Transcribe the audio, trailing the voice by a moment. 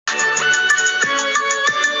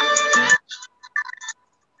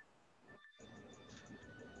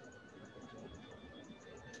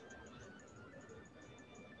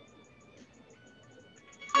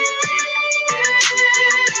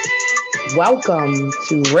Welcome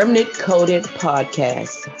to Remnant Coded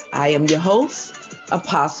Podcast. I am your host,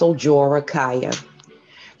 Apostle Jorakaya.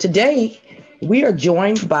 Today, we are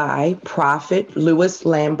joined by Prophet Louis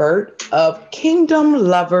Lambert of Kingdom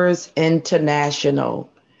Lovers International.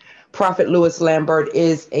 Prophet Louis Lambert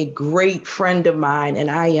is a great friend of mine, and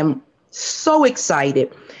I am so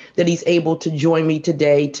excited that he's able to join me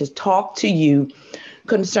today to talk to you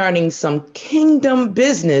concerning some kingdom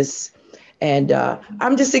business. And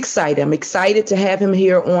I'm just excited. I'm excited to have him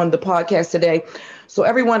here on the podcast today. So,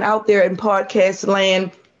 everyone out there in podcast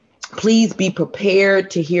land, please be prepared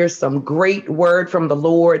to hear some great word from the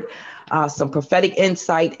Lord, some prophetic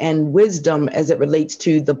insight and wisdom as it relates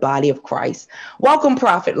to the body of Christ. Welcome,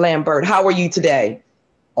 Prophet Lambert. How are you today?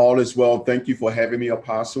 All is well. Thank you for having me,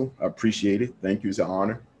 Apostle. I appreciate it. Thank you. It's an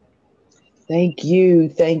honor. Thank you,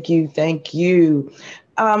 thank you, thank you.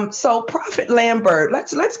 So, Prophet Lambert,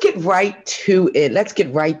 let's get right to it. Let's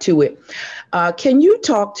get right to it. Can you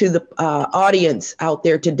talk to the audience out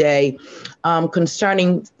there today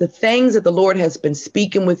concerning the things that the Lord has been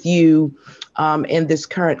speaking with you in this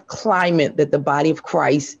current climate that the body of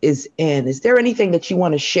Christ is in? Is there anything that you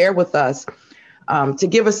want to share with us to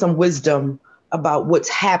give us some wisdom about what's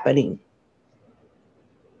happening?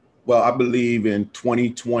 Well, I believe in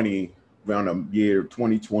 2020, around the year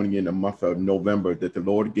 2020, in the month of November, that the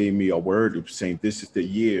Lord gave me a word of saying this is the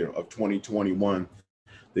year of 2021,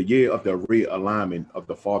 the year of the realignment of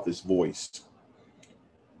the Father's voice.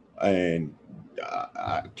 And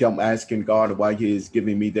I kept asking God why He is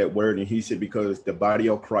giving me that word. And He said, because the body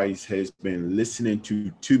of Christ has been listening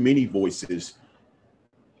to too many voices,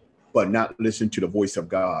 but not listening to the voice of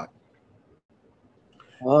God.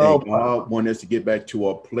 And Oh, God wants us to get back to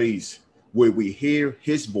a place where we hear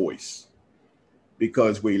His voice,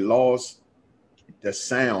 because we lost the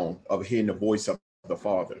sound of hearing the voice of the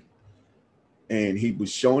Father. And He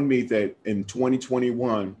was showing me that in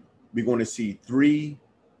 2021, we're going to see three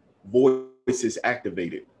voices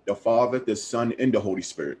activated: the Father, the Son, and the Holy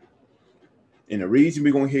Spirit. And the reason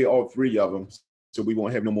we're going to hear all three of them, so we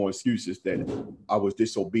won't have no more excuses that I was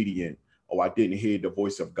disobedient, or I didn't hear the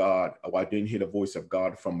voice of God, or I didn't hear the voice of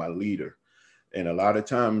God from my leader. And a lot of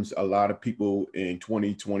times, a lot of people in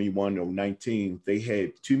 2021 or 19, they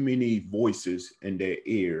had too many voices in their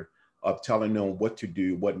ear of telling them what to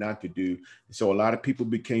do, what not to do. So a lot of people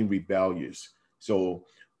became rebellious. So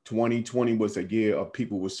 2020 was a year of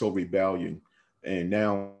people were so rebellion. And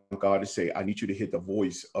now God is saying, I need you to hear the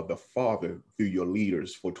voice of the Father through your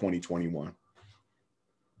leaders for 2021.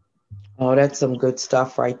 Oh, that's some good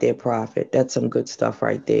stuff right there, Prophet. That's some good stuff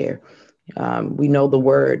right there. We know the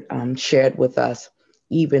word shared with us,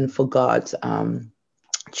 even for God's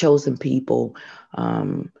chosen people,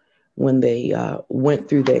 um, when they went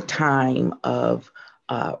through their time of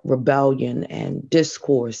rebellion and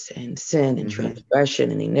discourse and sin and Mm-hmm.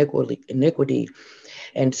 transgression and iniquity.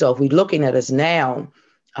 And so, if we're looking at us now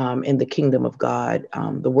in the kingdom of God,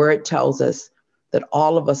 the word tells us that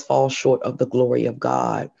all of us fall short of the glory of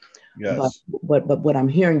God. But Yes. but what I'm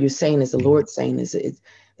hearing you saying is the Lord saying is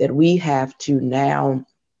that we have to now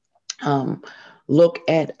um, look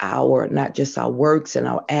at our not just our works and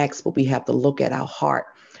our acts, but we have to look at our heart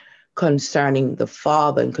concerning the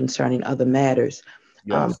Father and concerning other matters.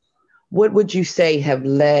 Um, Yes. what would you say have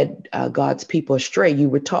led God's people astray? You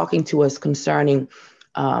were talking to us concerning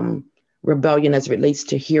um, rebellion as it relates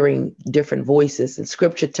to hearing different voices, and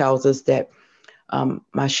Scripture tells us that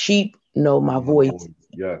my sheep know my My voice, voice.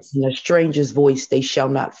 Yes. and a stranger's voice they shall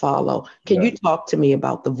not follow. Can you Yes. talk to me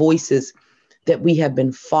about the voices that we have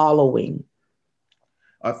been following?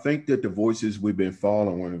 I think that the voices we've been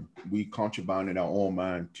following, we contraband in our own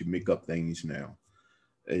mind to make up things now.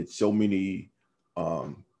 It's so many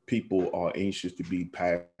people are anxious to be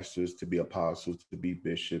pastors, to be apostles, to be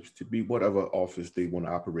bishops, to be whatever office they want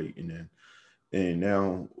to operate in. And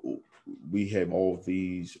now we have all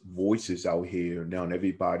these voices out here. Now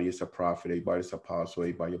everybody is a prophet, everybody's apostle,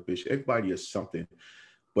 everybody a bishop, everybody is something.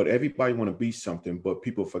 But everybody want to be something, but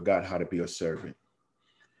people forgot how to be a servant.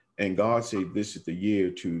 And God said, this is the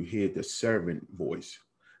year to hear the servant voice,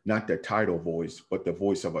 not the title voice, but the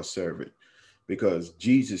voice of a servant. Because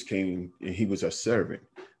Jesus came and He was a servant,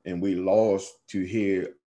 and we lost to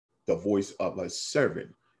hear the voice of a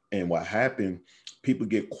servant. And what happened, people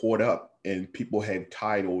get caught up, and people have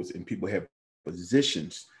titles and people have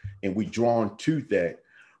positions, and we drawn to that,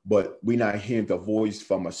 but we're not hearing the voice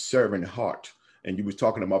from a servant heart. And you was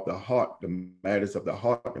talking about the heart, the matters of the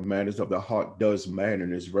heart. The matters of the heart does matter,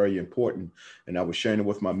 and it's very important. And I was sharing it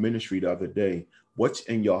with my ministry the other day. What's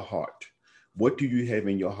in your heart? What do you have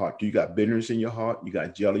in your heart? Do you got bitterness in your heart? You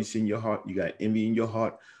got jealousy in your heart? You got envy in your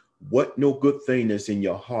heart? what no good thing that's in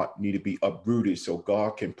your heart need to be uprooted so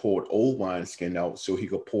God can pour old wineskin out so he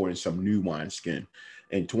could pour in some new wineskin.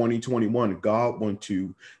 In 2021, God wants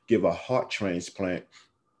to give a heart transplant,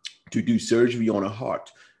 to do surgery on a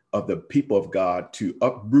heart of the people of God, to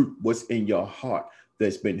uproot what's in your heart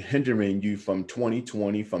that's been hindering you from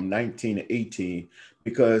 2020, from 19 to 18,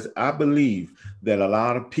 because I believe that a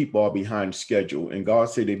lot of people are behind schedule, and God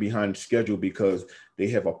said they're behind schedule because they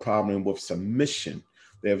have a problem with submission.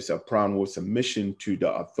 There's a problem with submission to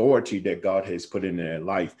the authority that God has put in their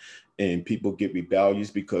life. And people get rebellious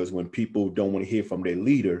because when people don't want to hear from their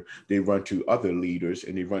leader, they run to other leaders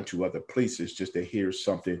and they run to other places just to hear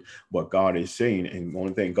something what God is saying. And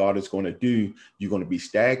one thing God is going to do, you're going to be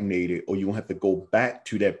stagnated, or you're going to have to go back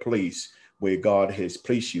to that place where God has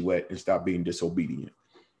placed you at and stop being disobedient.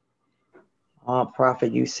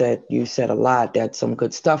 Prophet, you said a lot. That's some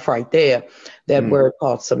good stuff right there. That word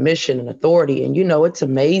called submission and authority. And it's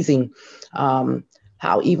amazing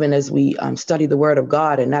how even as we study the word of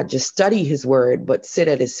God, and not just study his word, but sit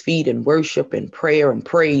at his feet and worship and prayer and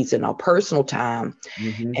praise in our personal time.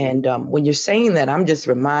 Mm-hmm. And when you're saying that, I'm just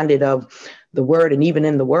reminded of the word, and even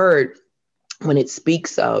in the word, when it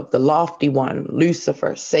speaks of the lofty one,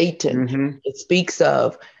 Lucifer, Satan, Mm-hmm. it speaks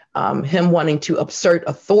of him wanting to assert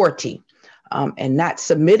authority and not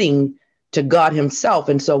submitting to God himself.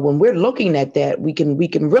 And so when we're looking at that, we can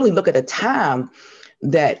really look at a time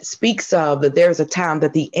that speaks of that there's a time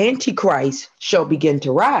that the Antichrist shall begin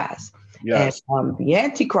to rise. Yes. And the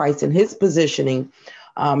Antichrist in his positioning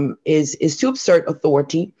is to assert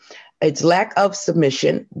authority. It's lack of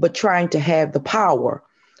submission, but trying to have the power.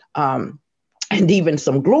 And even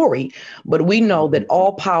some glory, but we know that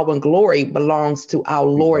all power and glory belongs to our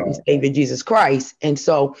Lord and Savior Jesus Christ. And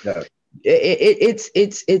so Yes.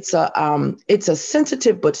 it's a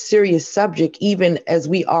sensitive but serious subject, even as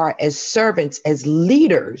we are as servants, as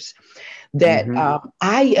leaders, that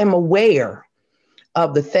I am aware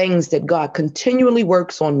of the things that God continually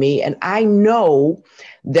works on me. And I know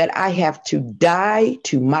that I have to die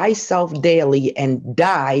to myself daily and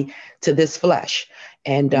die to this flesh.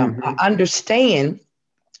 And I understand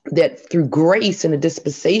that through grace and the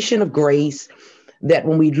dispensation of grace, that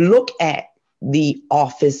when we look at the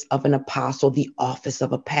office of an apostle, the office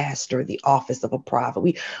of a pastor, the office of a prophet,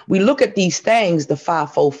 we look at these things, the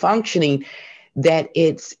fivefold functioning, that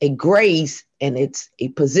it's a grace and it's a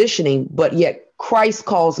positioning, but yet Christ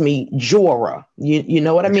calls me Jorah. You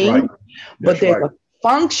know what I mean? Right. But there's a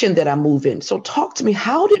function that I move in. So talk to me.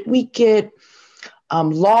 How did we get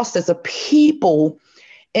lost as a people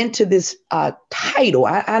into this title?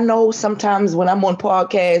 I know sometimes when I'm on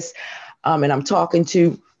podcasts and I'm talking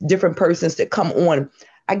to different persons that come on,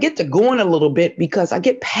 I get to going a little bit because I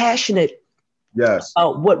get passionate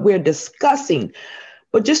about what we're discussing.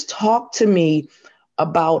 But just talk to me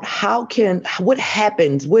about what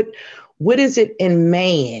happens, what is it in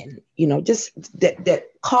man, just that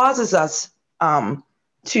causes us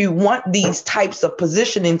to want these types of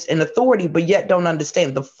positionings and authority, but yet don't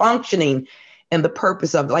understand the functioning and the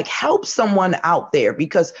purpose of, like, help someone out there,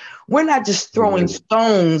 because we're not just throwing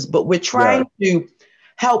stones, but we're trying to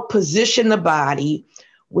help position the body.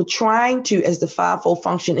 We're trying to, as the fivefold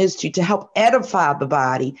function is, to help edify the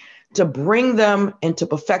body, to bring them into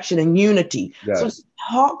perfection and unity. So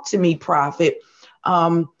talk to me, Prophet,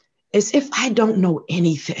 as if I don't know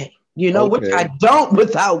anything, which I don't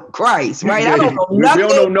without Christ, right? I don't know nothing.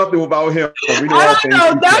 We don't know nothing about him. We know I don't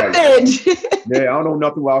know nothing. Yeah, I don't know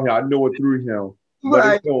nothing about him. I know it through him.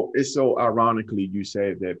 Right. But it's so ironically you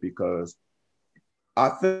said that, because I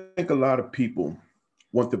think a lot of people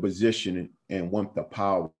want the position and want the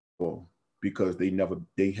power because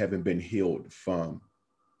they haven't been healed from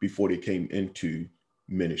before they came into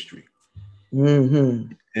ministry.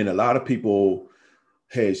 Mm-hmm. And a lot of people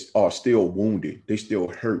are still wounded. They still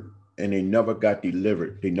hurt, and they never got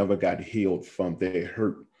delivered. They never got healed from their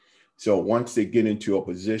hurt. So once they get into a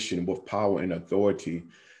position with power and authority,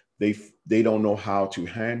 they don't know how to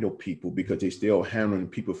handle people because they're still handling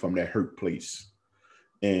people from that hurt place.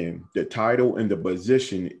 And the title and the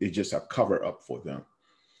position is just a cover up for them.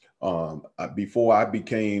 Before I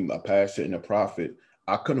became a pastor and a prophet,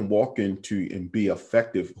 I couldn't walk into and be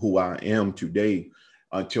effective who I am today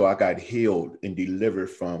until I got healed and delivered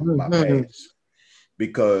from my past.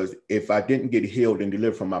 Because if I didn't get healed and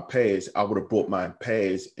delivered from my past, I would have brought my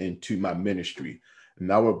past into my ministry.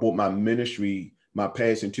 And I would have brought my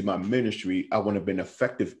past into my ministry. I wouldn't have been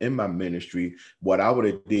effective in my ministry. What I would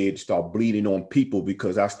have did, start bleeding on people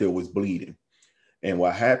because I still was bleeding. And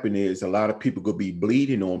what happened is a lot of people could be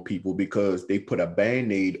bleeding on people because they put a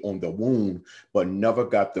Band-Aid on the wound, but never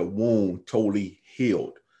got the wound totally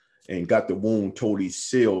healed. and got the wound totally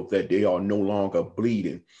sealed that they are no longer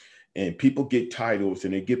bleeding. And people get titles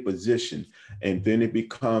and they get position, and then it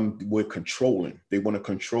becomes we're controlling. They want to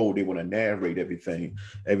control. They want to narrate everything.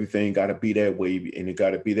 Everything got to be that way, and it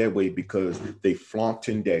got to be that way because they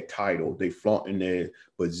flaunting their title. They flaunting their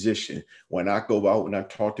position. When I go out and I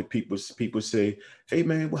talk to people, people say, "Hey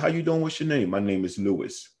man, how you doing? What's your name?" My name is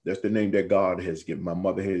Lewis. That's the name that God has given. My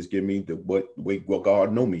mother has given me the way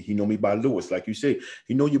God know me. He know me by Lewis, like you say.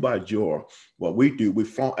 He know you by Jor. What we do, we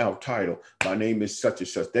flaunt our title. My name is such and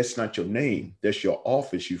such. That's not your name. That's your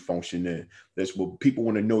office you function in. That's what people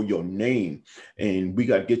want to know, your name. And we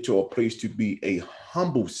got to get to a place to be a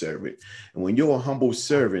humble servant. And when you're a humble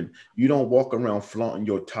servant, you don't walk around flaunting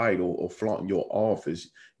your title or flaunting your office.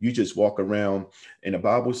 You just walk around, and the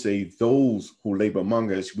Bible says those who labor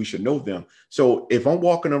among us, we should know them. So if I'm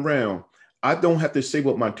walking around, I don't have to say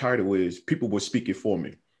what my title is. People will speak it for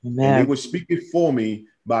me. Amen. And they will speak it for me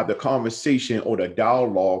by the conversation or the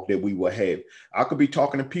dialogue that we will have. I could be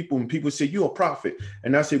talking to people and people say, "You're a prophet."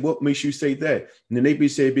 And I say, "What makes you say that?" And then they be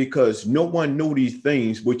saying, "Because no one know these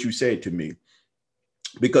things, what you said to me."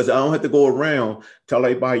 Because I don't have to go around tell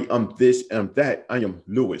everybody I'm this and that. I am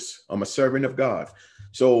Lewis. I'm a servant of God.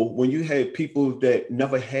 So when you have people that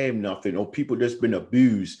never had nothing, or people that's been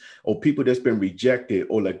abused, or people that's been rejected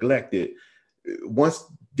or neglected,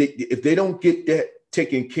 if they don't get that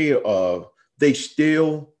taken care of, they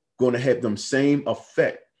still going to have them same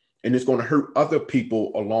effect, and it's going to hurt other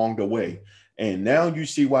people along the way. And now you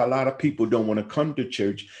see why a lot of people don't want to come to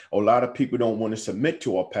church, or a lot of people don't want to submit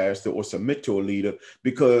to a pastor or submit to a leader,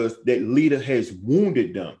 because that leader has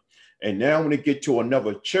wounded them. And now when they get to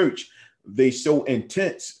another church, they so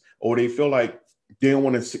intense, or they feel like they don't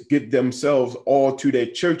want to give themselves all to their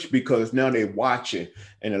church because now they're watching.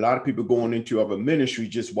 And a lot of people going into other ministry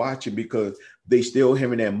just watching because they still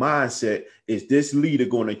having that mindset, is this leader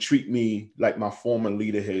going to treat me like my former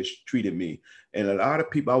leader has treated me? And a lot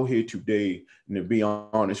of people out here today, and to be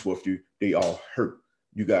honest with you, they are hurt.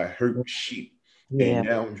 You got hurt sheep. Yeah. And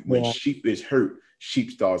now when sheep is hurt,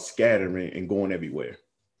 sheep start scattering and going everywhere.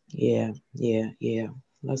 Yeah.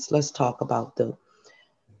 Let's talk about the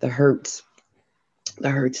hurts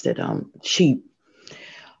that sheep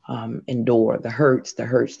endure, the hurts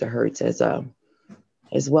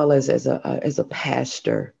as well as a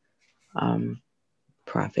pastor.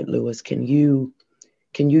 Prophet Lewis, can you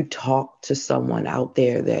talk to someone out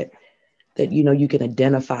there that you can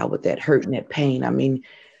identify with that hurt and that pain? I mean,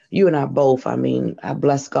 you and I both, I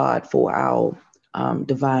bless God for our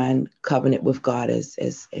divine covenant with God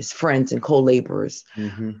as friends and co-laborers.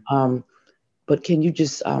 Mm-hmm. But can you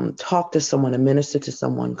just talk to someone and minister to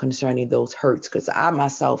someone concerning those hurts? Because I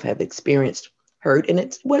myself have experienced hurt,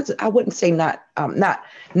 and I wouldn't say not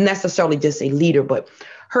necessarily just a leader, but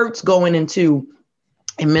hurts going into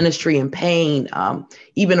a ministry and pain,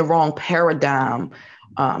 even a wrong paradigm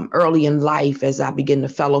early in life as I begin to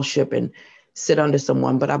fellowship and sit under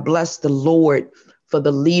someone. But I bless the Lord for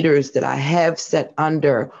the leaders that I have sat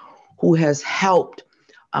under, who has helped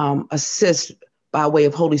assist by way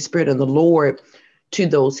of Holy Spirit and the Lord to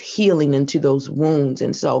those healing and to those wounds.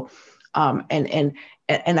 And so, and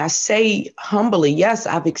I say humbly, yes,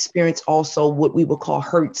 I've experienced also what we would call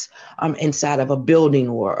hurts inside of a building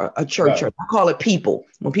or a church. Right. I call it people.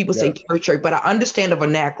 When people say church, but I understand the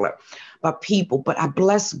vernacular about people. But I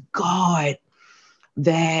bless God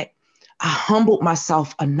that I humbled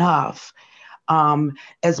myself enough,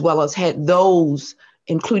 as well as had those,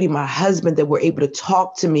 including my husband, that were able to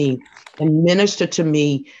talk to me and minister to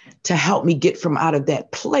me to help me get from out of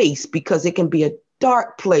that place, because it can be a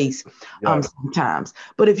dark place sometimes.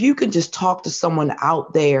 But if you can just talk to someone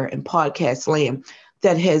out there in podcast land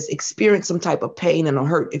that has experienced some type of pain and a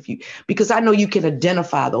hurt, because I know you can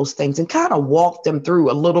identify those things and kind of walk them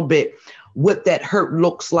through a little bit what that hurt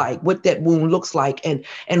looks like, what that wound looks like, and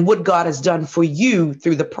what God has done for you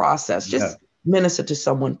through the process. Just minister to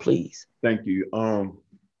someone, please. Thank you.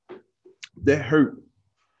 That hurt.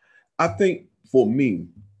 I think for me,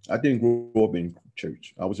 I didn't grow up in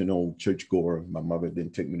church. I was an old church goer. My mother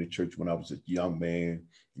didn't take me to church when I was a young man,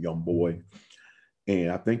 young boy. And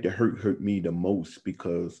I think the hurt me the most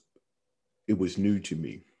because it was new to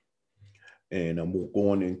me. And I'm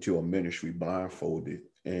going into a ministry blindfolded,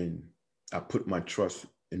 and I put my trust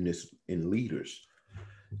in leaders.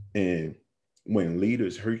 And when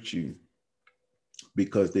leaders hurt you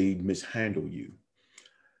because they mishandle you,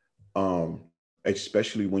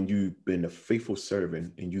 especially when you've been a faithful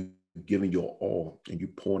servant and you giving your all and you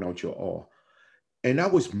pouring out your all. And I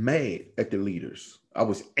was mad at the leaders. I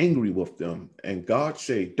was angry with them. And God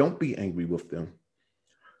said, don't be angry with them,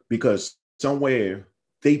 because somewhere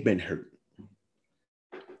they've been hurt.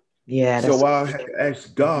 Yeah, that's So I had to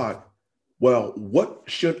ask God, well, what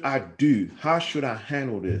should I do? How should I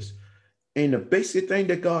handle this? And the basic thing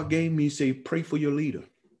that God gave me say, pray for your leader.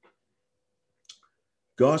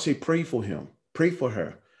 God said, pray for him, pray for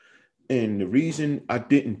her. And the reason I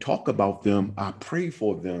didn't talk about them, I pray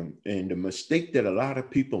for them. And the mistake that a lot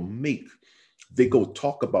of people make, they go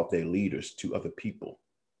talk about their leaders to other people,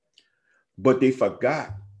 but they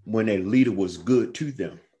forgot when their leader was good to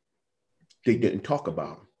them. They didn't talk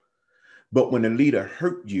about them. But when a leader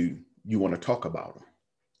hurt you, you want to talk about them.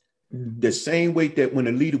 The same way that when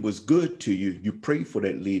a leader was good to you, you pray for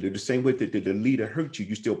that leader. The same way that the leader hurt you,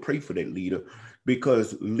 you still pray for that leader,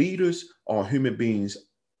 because leaders are human beings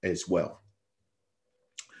as well.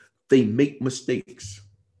 They make mistakes.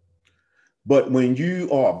 But when you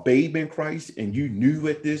are a babe in Christ and you new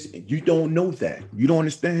at this, and you don't know that, you don't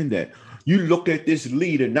understand that. You look at this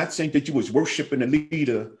leader, not saying that you was worshiping the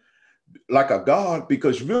leader like a God,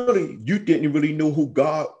 because really you didn't really know who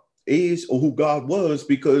God is or who God was,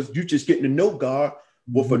 because you just getting to know God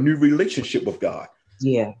with a new relationship with God.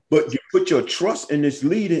 Yeah. But you put your trust in this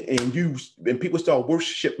leader, and people start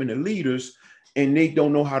worshiping the leaders, and they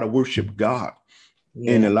don't know how to worship God.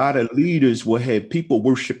 Yeah. And a lot of leaders will have people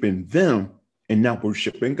worshiping them and not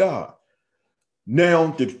worshiping God.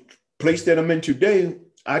 Now, the place that I'm in today,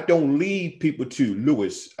 I don't lead people to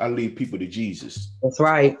Lewis. I lead people to Jesus. That's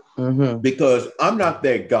right. Because I'm not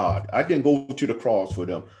that God. I didn't go to the cross for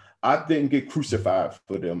them. I didn't get crucified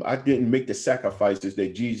for them. I didn't make the sacrifices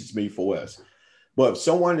that Jesus made for us. But if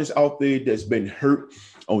someone is out there that's been hurt,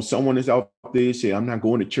 or someone is out there saying, I'm not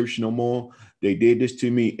going to church no more, they did this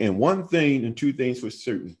to me. And one thing and two things for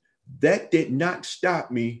certain, that did not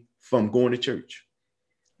stop me from going to church.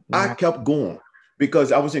 I kept going,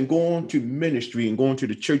 because I wasn't going to ministry and going to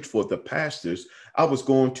the church for the pastors. I was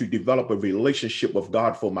going to develop a relationship with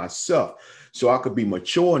God for myself, so I could be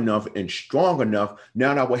mature enough and strong enough.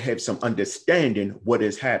 Now I would have some understanding what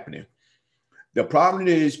is happening. The problem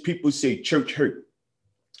is people say church hurt.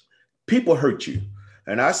 People hurt you.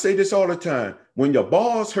 And I say this all the time. When your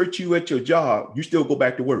boss hurt you at your job, you still go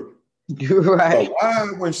back to work. You're right. But why,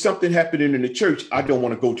 when something happened in the church, I don't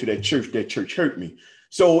want to go to that church hurt me.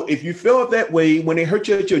 So if you feel that way, when they hurt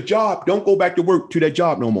you at your job, don't go back to work to that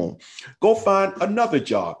job no more. Go find another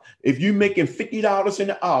job. If you're making $50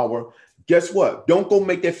 an hour, guess what? Don't go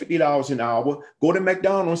make that $50 an hour. Go to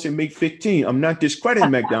McDonald's and make 15. I'm not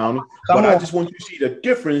discrediting McDonald's, but I just want you to see the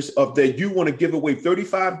difference of that. You want to give away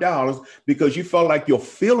 $35 because you felt like your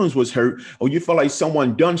feelings was hurt, or you felt like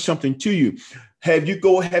someone done something to you. Have you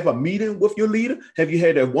go have a meeting with your leader? Have you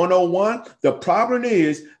had a one-on-one? The problem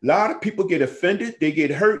is a lot of people get offended, they get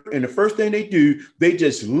hurt, and the first thing they do, they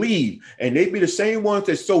just leave. And they be the same ones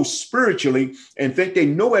that so spiritually and think they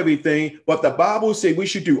know everything. But the Bible says we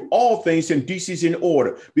should do all things in decency and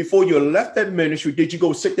order. Before you left that ministry, did you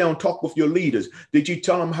go sit down and talk with your leaders? Did you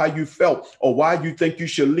tell them how you felt or why you think you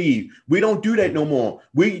should leave? We don't do that no more.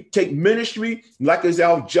 We take ministry like it's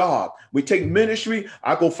our job. We take ministry,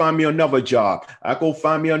 I go find me another job. I go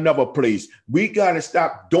find me another place. We got to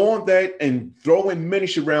stop doing that and throwing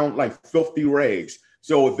ministry around like filthy rags.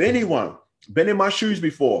 So if anyone been in my shoes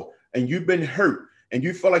before and you've been hurt and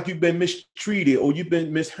you feel like you've been mistreated or you've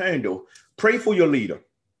been mishandled, pray for your leader.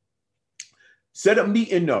 Set a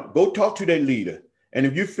meeting up. Go talk to that leader. And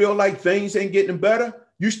if you feel like things ain't getting better,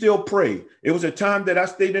 you still pray. It was a time that I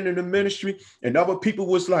stayed in the ministry and other people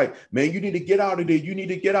was like, man, you need to get out of there. You need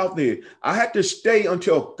to get out there. I had to stay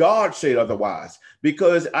until God said otherwise,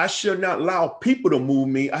 because I should not allow people to move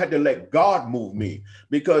me. I had to let God move me,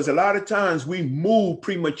 because a lot of times we move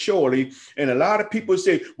prematurely. And a lot of people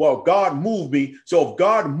say, well, God moved me. So if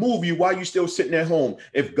God moved you, why are you still sitting at home?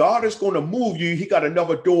 If God is going to move you, he got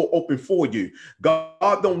another door open for you.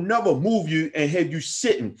 God don't never move you and have you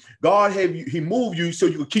sitting. God have you, he moved you so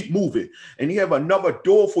you can keep moving. And he have another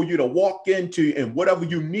door for you to walk into, and whatever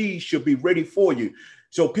you need should be ready for you.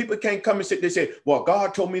 So people can't come and sit there and say, well,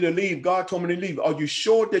 God told me to leave. God told me to leave. Are you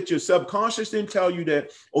sure that your subconscious didn't tell you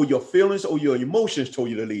that, or your feelings or your emotions told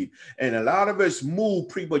you to leave? And a lot of us move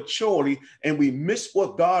prematurely and we miss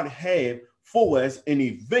what God had for us. And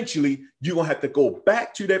eventually you're going to have to go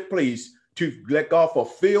back to that place to let God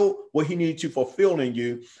fulfill what he needed to fulfill in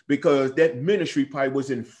you, because that ministry probably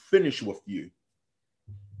wasn't finished with you.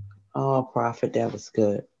 Oh, Prophet, that was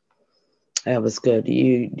good. That was good.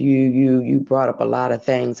 You brought up a lot of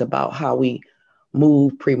things about how we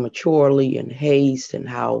move prematurely and haste, and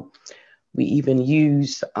how we even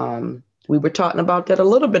use. We were talking about that a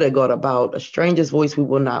little bit ago, about a stranger's voice we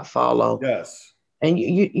will not follow. Yes. And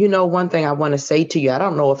you know, one thing I want to say to you, I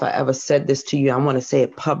don't know if I ever said this to you. I want to say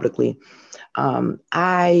it publicly.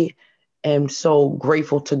 I am so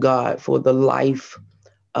grateful to God for the life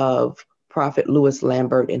of Prophet Louis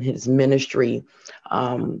Lambert and his ministry,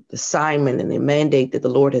 the assignment and the mandate that the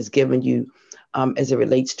Lord has given you as it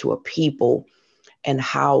relates to a people, and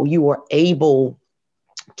how you are able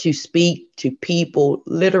to speak to people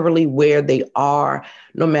literally where they are,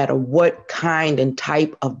 no matter what kind and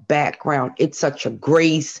type of background. It's such a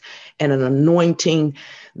grace and an anointing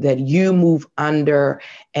that you move under,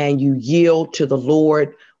 and you yield to the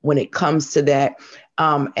Lord when it comes to that.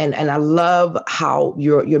 And I love how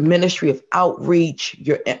your ministry of outreach,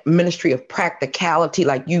 your ministry of practicality,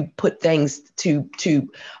 like you put things to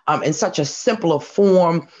in such a simpler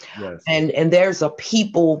form. Yes. And there's a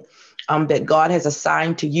people that God has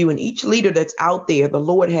assigned to you, and each leader that's out there, the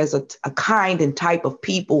Lord has a kind and type of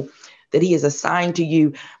people that he has assigned to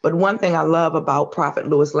you. But one thing I love about Prophet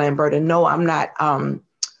Louis Lambert, and no, I'm not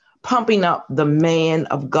pumping up the man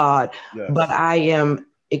of God, Yes. but I am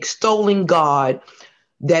extolling God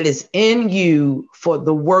that is in you for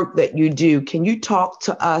the work that you do. Can you talk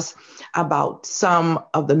to us about some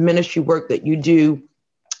of the ministry work that you do?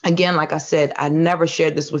 Again, like I said, I never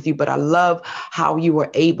shared this with you, but I love how you were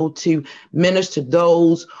able to minister to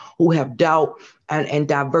those who have doubt and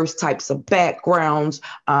diverse types of backgrounds,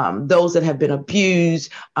 those that have been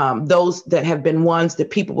abused, those that have been ones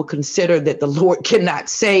that people would consider that the Lord cannot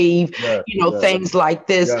save, Yes. things like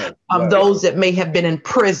this. Yes. Yes. Those that may have been in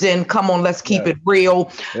prison. Come on, let's keep Yes. it real.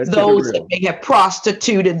 Let's keep it Those that real. may have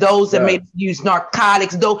prostituted, those that may Yes. have used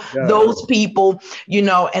narcotics, Yes. those people,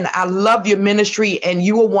 and I love your ministry. And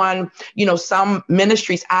you are one, some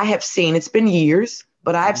ministries I have seen, it's been years,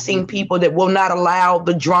 but I've seen people that will not allow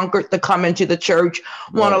the drunkard to come into the church,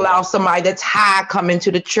 won't allow somebody that's high come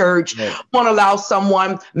into the church, Yes. won't allow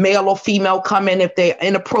someone, male or female, come in if they're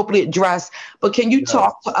inappropriate dressed. But can you Yes.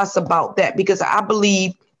 talk to us about that? Because I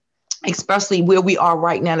believe, especially where we are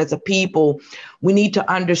right now as a people, we need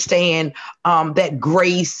to understand that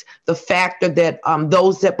grace, the factor that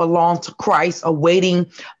those that belong to Christ are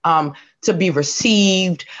waiting to be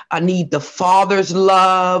received. I need the Father's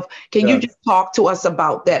love. Can you Yes. just talk to us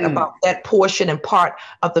about that portion and part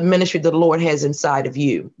of the ministry that the Lord has inside of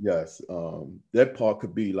you? Yes. That part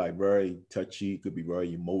could be like very touchy, could be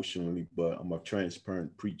very emotionally, but I'm a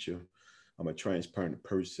transparent preacher. I'm a transparent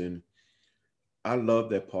person. I love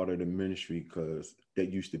that part of the ministry because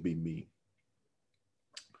that used to be me.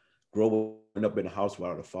 Growing up in a house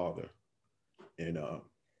without a father and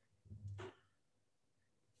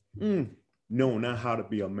knowing not how to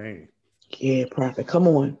be a man. Yeah, prophet, come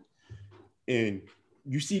on. And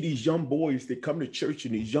you see these young boys, they come to church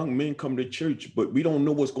and these young men come to church, but we don't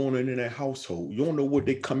know what's going on in their household. You don't know where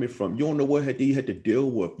they're coming from. You don't know what they had to deal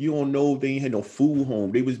with. You don't know they ain't had no food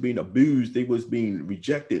home. They was being abused. They was being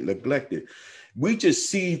rejected, neglected. We just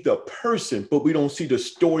see the person, but we don't see the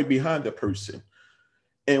story behind the person.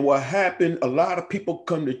 And what happened, a lot of people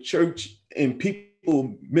come to church and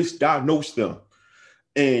people misdiagnose them.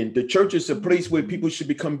 And the church is a place where people should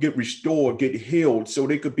get restored, get healed, so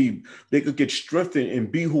they could get strengthened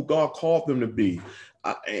and be who God called them to be.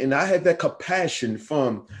 And I had that compassion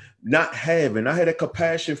from not having. I had a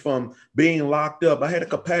compassion from being locked up. I had a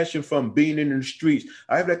compassion from being in the streets.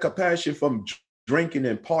 I have that compassion from drinking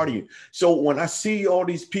and partying. So when I see all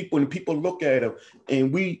these people and people look at them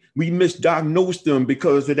and we misdiagnose them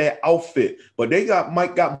because of that outfit, but they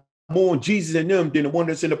might got more Jesus in them than the one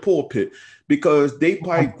that's in the pulpit, because they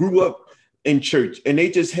probably grew up in church and they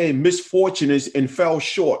just had misfortunes and fell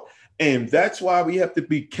short. And that's why we have to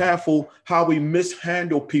be careful how we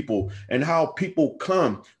mishandle people and how people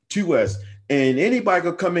come to us. And anybody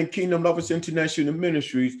could come in Kingdom Lovers International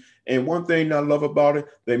Ministries. And one thing I love about it,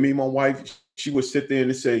 that me and my wife, she would sit there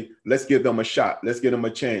and say, let's give them a shot. Let's give them a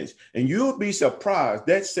chance. And you'll be surprised.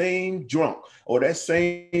 That same drunk or that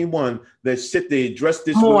same one that sit there dressed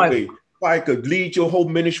this way, I could lead your whole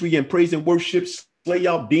ministry in praise and worship, slay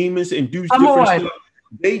out demons, and do different stuff.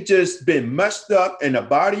 They just been messed up, and the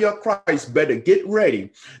body of Christ better get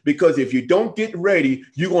ready, because if you don't get ready,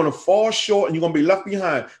 you're going to fall short and you're going to be left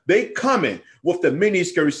behind. They coming with the mini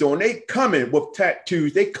skirts on. They coming with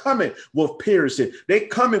tattoos. They coming with piercing. They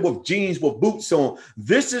coming with jeans with boots on.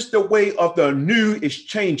 This is the way of the new is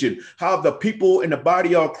changing, how the people in the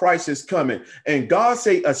body of Christ is coming. And God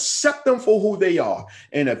say, accept them for who they are.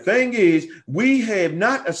 And the thing is, we have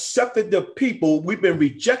not accepted the people. We've been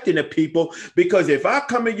rejecting the people, because if I I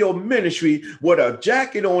come in your ministry with a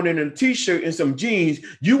jacket on and a t-shirt and some jeans,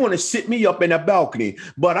 you want to sit me up in a balcony.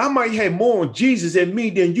 But I might have more Jesus in me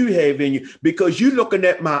than you have in you, because you're looking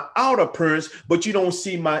at my outer appearance, but you don't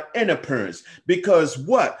see my inner appearance. Because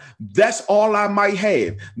what? That's all I might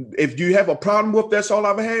have. If you have a problem with that's all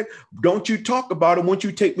I've had, don't you talk about it once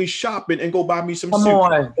you take me shopping and go buy me some Come suits.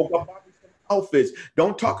 on. Go buy me some outfits.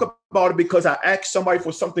 Don't talk about it because I asked somebody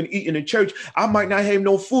for something to eat in the church. I might not have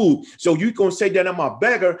no food. So you're going to say that I'm a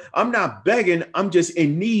beggar. I'm not begging. I'm just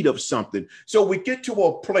in need of something. So we get to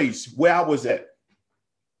a place where I was at.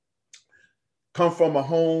 Come from a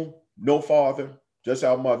home, no father, just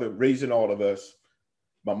our mother raising all of us.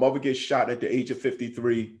 My mother gets shot at the age of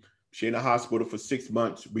 53. She in the hospital for 6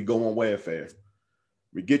 months. We go on welfare.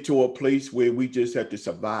 We get to a place where we just had to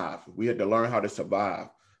survive. We had to learn how to survive.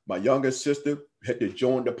 My younger sister had to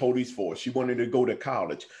join the police force. She wanted to go to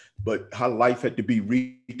college, but her life had to be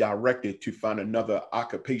redirected to find another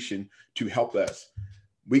occupation to help us.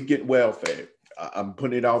 We get welfare. I'm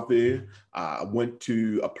putting it out there. I went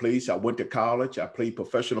to a place. I went to college. I played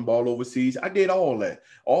professional ball overseas. I did all that.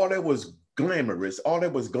 All that was glamorous. All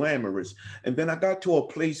that was glamorous. And then I got to a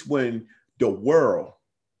place when the world,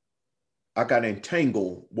 I got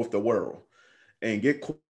entangled with the world and get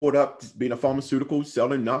caught up being a pharmaceutical,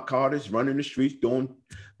 selling narcotics, running the streets, doing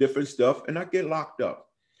different stuff, and I get locked up.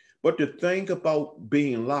 But the thing about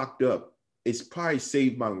being locked up is probably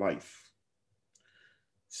saved my life.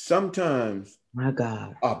 Sometimes My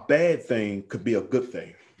God. a bad thing could be a good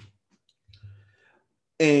thing.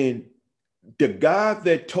 And the guy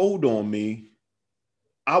that told on me,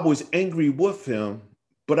 I was angry with him,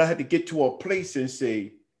 but I had to get to a place and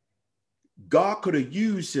say, God could have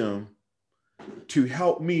used him to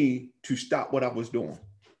help me to stop what I was doing.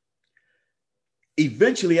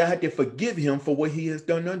 Eventually, I had to forgive him for what he has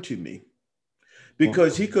done unto me,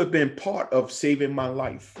 because he could have been part of saving my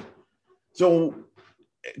life. So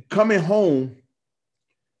coming home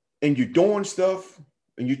and you're doing stuff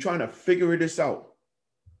and you're trying to figure this out.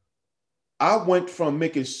 I went from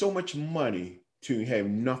making so much money to have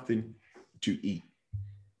nothing to eat.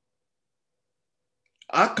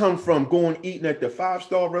 I come from going eating at the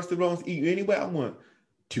 5-star restaurants, eating anywhere I want,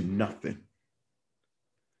 to nothing.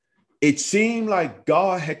 It seemed like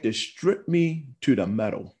God had to strip me to the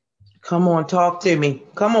metal. Come on, talk to me.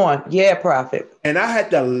 Come on. Yeah, prophet. And I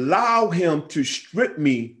had to allow him to strip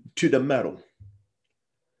me to the metal.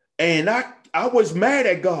 And I was mad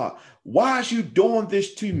at God. Why is you doing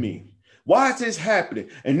this to me? Why is this happening?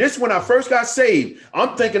 And this, when I first got saved,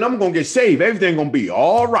 I'm thinking I'm going to get saved. Everything going to be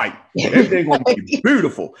all right. Everything going to be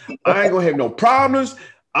beautiful. I ain't going to have no problems.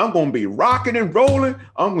 I'm going to be rocking and rolling.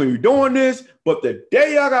 I'm going to be doing this. But the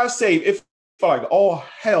day I got saved, it felt like all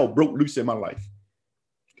hell broke loose in my life.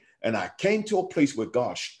 And I came to a place where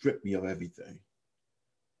God stripped me of everything.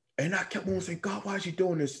 And I kept on saying, God, why is you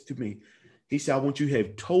doing this to me? He said, I want you to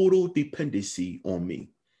have total dependency on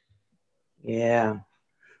me. Yeah.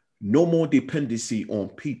 No more dependency on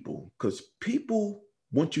people, because people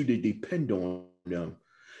want you to depend on them,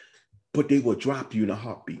 but they will drop you in a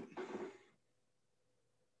heartbeat.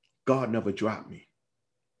 God never dropped me.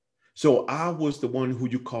 So I was the one who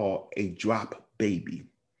you call a drop baby.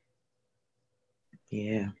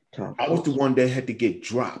 Yeah. I was the one that had to get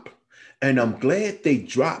dropped. And I'm glad they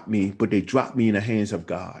dropped me, but they dropped me in the hands of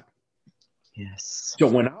God. Yes. So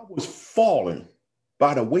when I was falling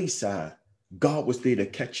by the wayside, God was there to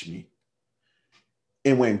catch me.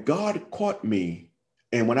 And when God caught me,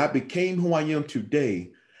 and when I became who I am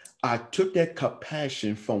today, I took that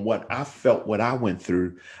compassion from what I felt, what I went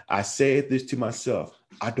through. I said this to myself: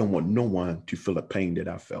 I don't want no one to feel the pain that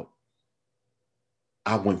I felt.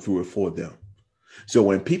 I went through it for them. So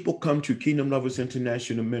when people come to Kingdom Lovers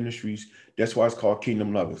International Ministries, that's why it's called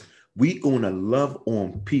Kingdom Lovers. We're going to love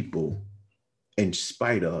on people in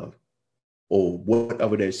spite of, or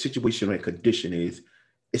whatever their situation or condition is.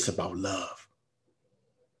 It's about love.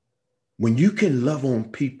 When you can love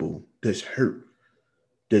on people that's hurt,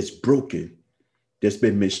 that's broken, that's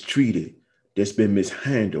been mistreated, that's been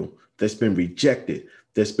mishandled, that's been rejected,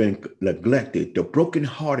 that's been neglected, the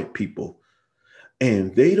brokenhearted people,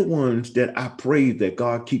 and they the ones that I pray that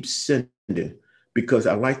God keeps sending, because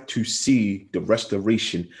I like to see the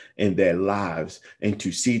restoration in their lives and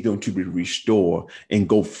to see them to be restored and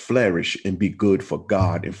go flourish and be good for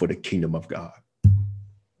God and for the kingdom of God.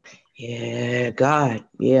 Yeah, God.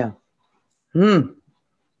 Yeah.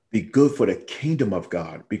 Be good for the kingdom of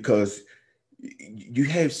God, because you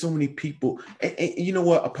have so many people. And you know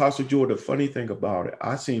what, Apostle Jordan, the funny thing about it,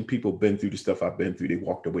 I've seen people been through the stuff I've been through. They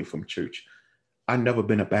walked away from church. I never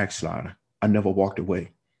been a backslider. I never walked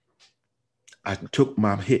away. I took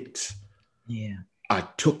my hits. Yeah. I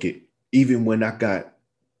took it, even when I got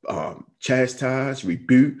chastised,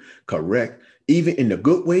 rebuked, correct, even in the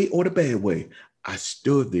good way or the bad way. I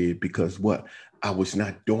stood there because what? I was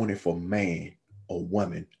not doing it for man or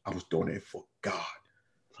woman. I was doing it for God.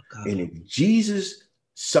 And if Jesus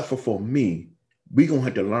suffered for me, we're going to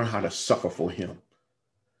have to learn how to suffer for him.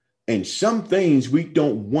 And some things we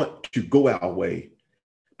don't want to go our way,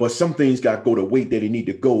 but some things got to go the way that they need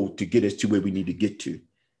to go to get us to where we need to get to.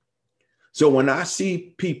 So when I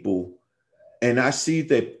see people and I see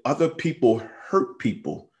that other people hurt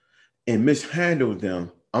people and mishandle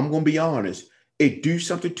them, I'm going to be honest, it do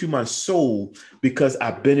something to my soul because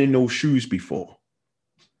I've been in those shoes before.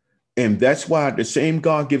 And that's why the same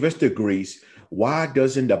God give us the grace. Why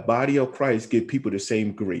doesn't the body of Christ give people the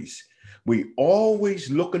same grace? We always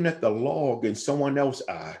looking at the log in someone else's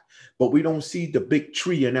eye, but we don't see the big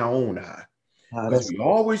tree in our own eye. Because we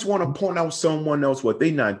always want to point out someone else what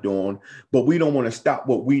they're not doing, but we don't want to stop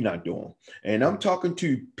what we're not doing. And I'm talking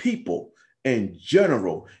to people in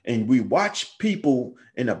general, and we watch people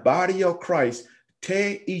in the body of Christ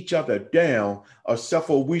tear each other down, or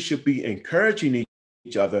suffer. We should be encouraging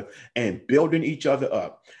each other and building each other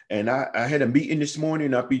up. And I had a meeting this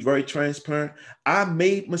morning. I'll be very transparent. I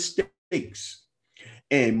made mistakes,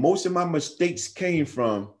 and most of my mistakes came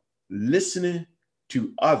from listening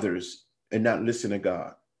to others and not listen to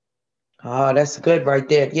God. Oh, that's good right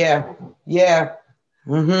there. Yeah. Yeah.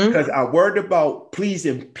 Because I worried about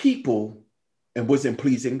pleasing people and wasn't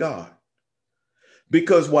pleasing God.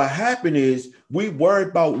 Because what happened is we worried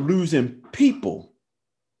about losing people,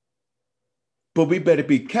 but we better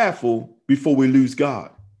be careful before we lose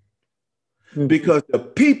God. Because the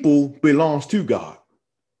people belongs to God.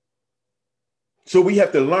 So we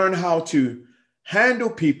have to learn how to handle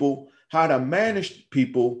people, how to manage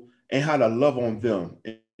people, and how to love on them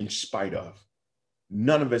in spite of.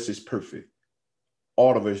 None of us is perfect.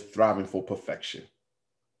 All of us thriving for perfection.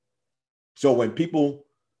 So when people,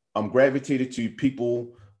 I'm gravitated to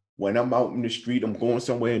people, when I'm out in the street, I'm going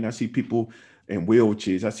somewhere and I see people in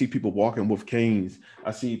wheelchairs. I see people walking with canes.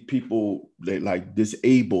 I see people that like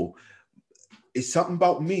disabled. It's something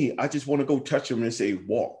about me. I just want to go touch them and say,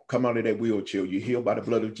 walk, come out of that wheelchair. You're healed by the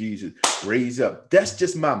blood of Jesus. Raise up. That's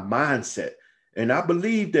just my mindset. And I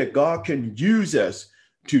believe that God can use us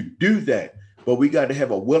to do that. But we got to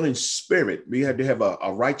have a willing spirit. We have to have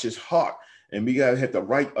a righteous heart. And we got to have the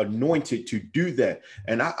right anointed to do that.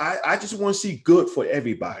 And I just want to see good for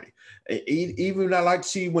everybody. Even I like to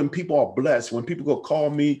see when people are blessed, when people go call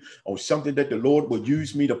me or something that the Lord will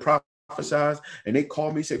use me to prophesize, and they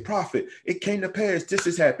call me and say, prophet, it came to pass, this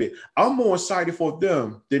has happened. I'm more excited for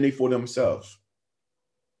them than they for themselves.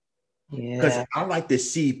 Because I like to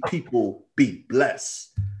see people be blessed.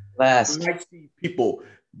 I like to see people,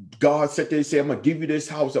 God said they say, I'm going to give you this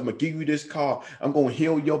house. I'm going to give you this car. I'm going to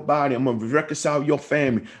heal your body. I'm going to reconcile your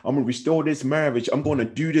family. I'm going to restore this marriage. I'm going to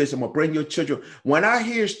do this. I'm going to bring your children. When I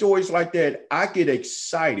hear stories like that, I get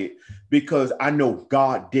excited because I know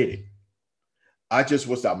God did it. I just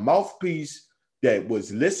was a mouthpiece that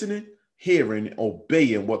was listening, hearing,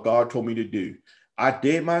 obeying what God told me to do. I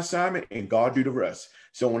did my assignment and God do the rest.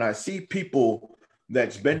 So when I see people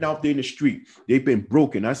that's been out there in the street, they've been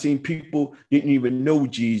broken. I seen people didn't even know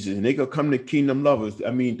Jesus, and they could come to kingdom lovers.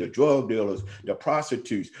 I mean, the drug dealers, the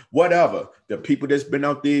prostitutes, whatever, the people that's been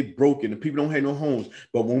out there broken, the people don't have no homes.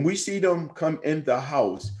 But when we see them come in the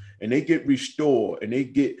house and they get restored and they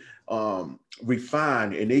get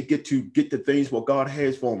refined and they get to get the things what God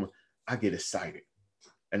has for them, I get excited.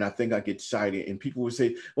 And I think I get excited. And people will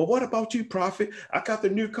say, well, what about you, prophet? I got the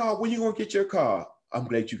new car. When you going to get your car? I'm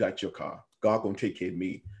glad you got your car. God going to take care of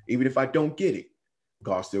me. Even if I don't get it,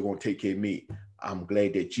 God's still going to take care of me. I'm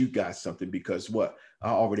glad that you got something because what?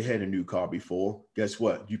 I already had a new car before. Guess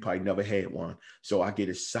what? You probably never had one. So I get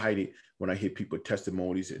excited when I hear people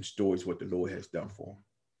testimonies and stories what the Lord has done for them.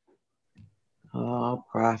 Oh,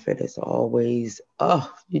 prophet, as always. Oh,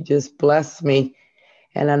 you just bless me.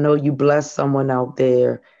 And I know you bless someone out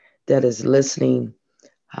there that is listening.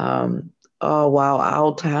 Oh, wow.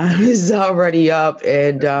 Our time is already up.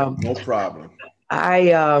 And no problem.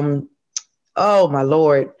 Oh, my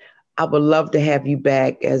Lord. I would love to have you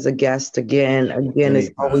back as a guest again. Again, it's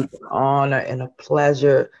always an honor and a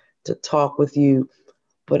pleasure to talk with you.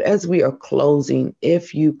 But as we are closing,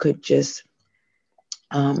 if you could just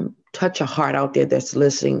touch a heart out there that's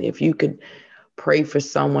listening, if you could pray for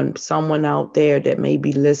someone out there that may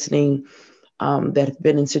be listening, that have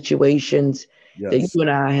been in situations that you and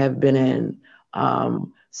I have been in,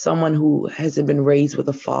 someone who hasn't been raised with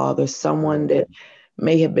a father, someone that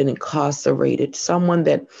may have been incarcerated, someone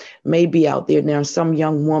that may be out there now, some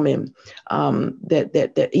young woman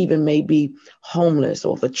that even may be homeless,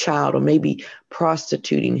 or if a child, or maybe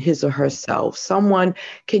prostituting his or herself. Someone,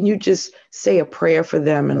 can you just say a prayer for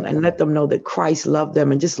them and let them know that Christ loved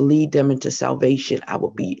them and just lead them into salvation? I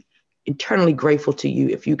would be eternally grateful to you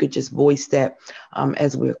if you could just voice that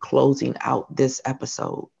as we're closing out this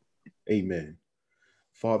episode. Amen.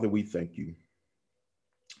 Father, we thank you.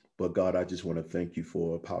 But God, I just want to thank you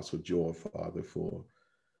for Apostle Joy, Father, for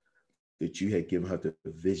that you had given her the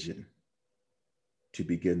vision to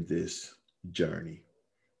begin this journey.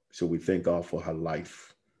 So we thank God for her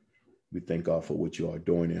life. We thank God for what you are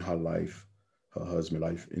doing in her life, her husband's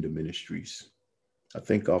life, in the ministries. I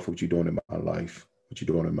thank God for what you're doing in my life, what you're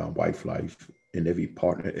doing in my wife's life, and every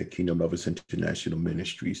partner at Kingdom Lovers International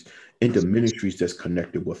Ministries, in the ministries that's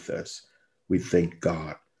connected with us. We thank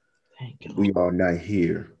God. Thank you, Lord. We are not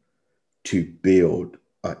here to build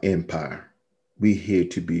an empire. We're here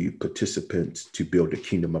to be participants to build the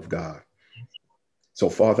kingdom of God. So,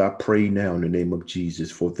 Father, I pray now in the name of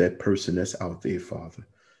Jesus for that person that's out there, Father,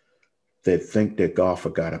 that think that God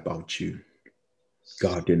forgot about you.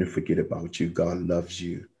 God didn't forget about you. God loves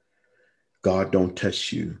you. God don't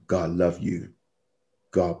test you. God love you.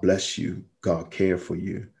 God bless you. God care for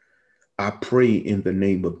you. I pray in the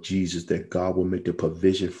name of Jesus that God will make the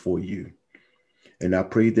provision for you. And I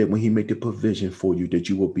pray that when he make the provision for you, that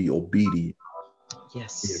you will be obedient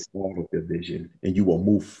Yes. in all of the vision, and you will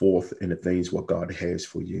move forth in the things what God has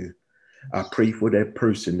for you. I pray for that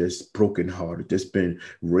person that's brokenhearted, that's been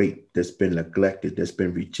raped, that's been neglected, that's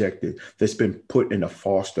been rejected, that's been put in a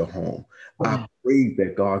foster home. I pray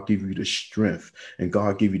that God give you the strength and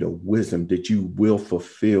God give you the wisdom that you will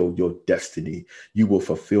fulfill your destiny. You will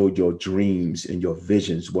fulfill your dreams and your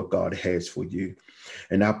visions, what God has for you.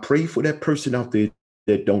 And I pray for that person out there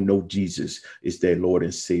that don't know Jesus is their Lord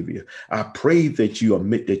and Savior. I pray that you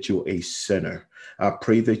admit that you're a sinner. I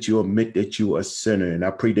pray that you admit that you are a sinner. And I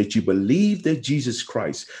pray that you believe that Jesus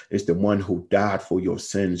Christ is the one who died for your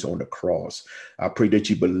sins on the cross. I pray that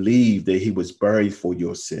you believe that he was buried for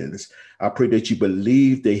your sins. I pray that you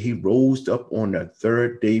believe that he rose up on the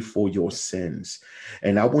third day for your sins.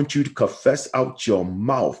 And I want you to confess out your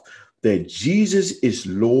mouth that Jesus is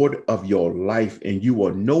Lord of your life, and you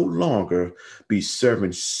will no longer be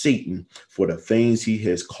serving Satan for the things he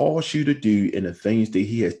has caused you to do and the things that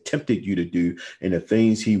he has tempted you to do and the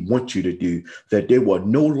things he wants you to do, that they will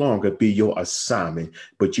no longer be your assignment,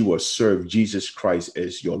 but you will serve Jesus Christ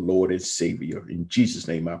as your Lord and Savior. In Jesus'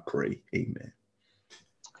 name I pray, amen.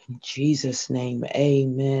 In Jesus' name,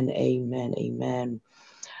 amen, amen, amen.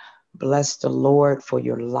 Bless the Lord for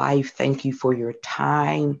your life. Thank you for your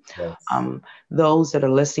time. Yes. Those that are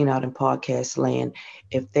listening out in podcast land,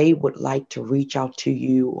 if they would like to reach out to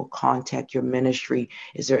you or contact your ministry,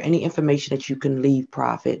 is there any information that you can leave,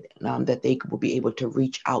 Prophet, that they will be able to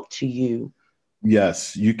reach out to you?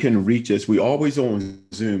 Yes, you can reach us. We always on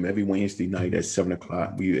Zoom every Wednesday night at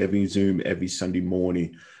 7:00. We every Zoom every Sunday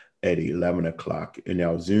morning at 11 o'clock. And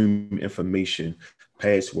our Zoom information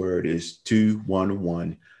password is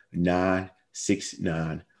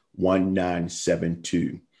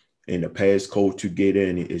 211-969-1972. And the passcode to get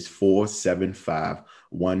in is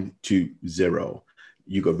 475120.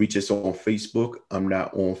 You can reach us on Facebook. I'm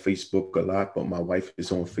not on Facebook a lot, but my wife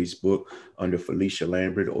is on Facebook under Felicia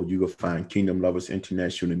Lambert, or you can find Kingdom Lovers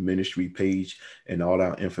International Ministry page, and all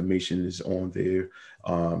our information is on there.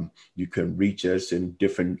 You can reach us in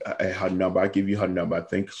different, her number. I give you her number. I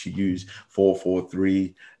think she used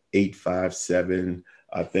 443-857.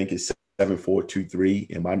 I think it's 7423,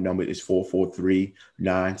 and my number is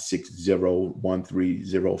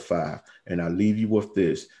 443-960-1305. And I leave you with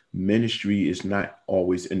this. Ministry is not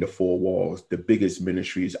always in the four walls. The biggest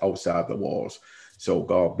ministry is outside the walls. So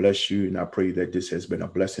God bless you. And I pray that this has been a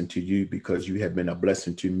blessing to you, because you have been a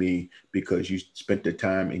blessing to me, because you spent the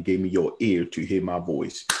time and gave me your ear to hear my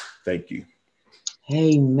voice. Thank you.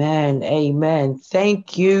 Amen. Amen.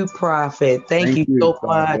 Thank you, Prophet. Thank you so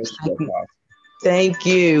much. Thank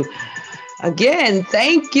you. Again,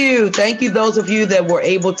 thank you. Thank you, those of you that were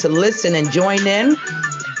able to listen and join in.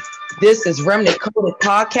 This is Remnant Coded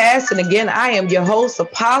Podcast. And again, I am your host,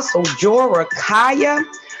 Apostle Jorakaya.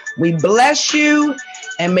 We bless you,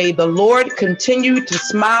 and may the Lord continue to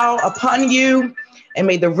smile upon you, and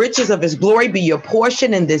may the riches of his glory be your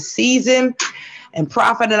portion in this season. And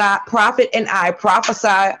Prophet and I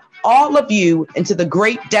prophesy all of you into the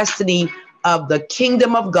great destiny of the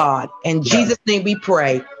kingdom of God. In Jesus' name we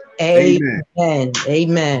pray. Amen. Amen.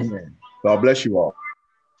 Amen. God bless you all.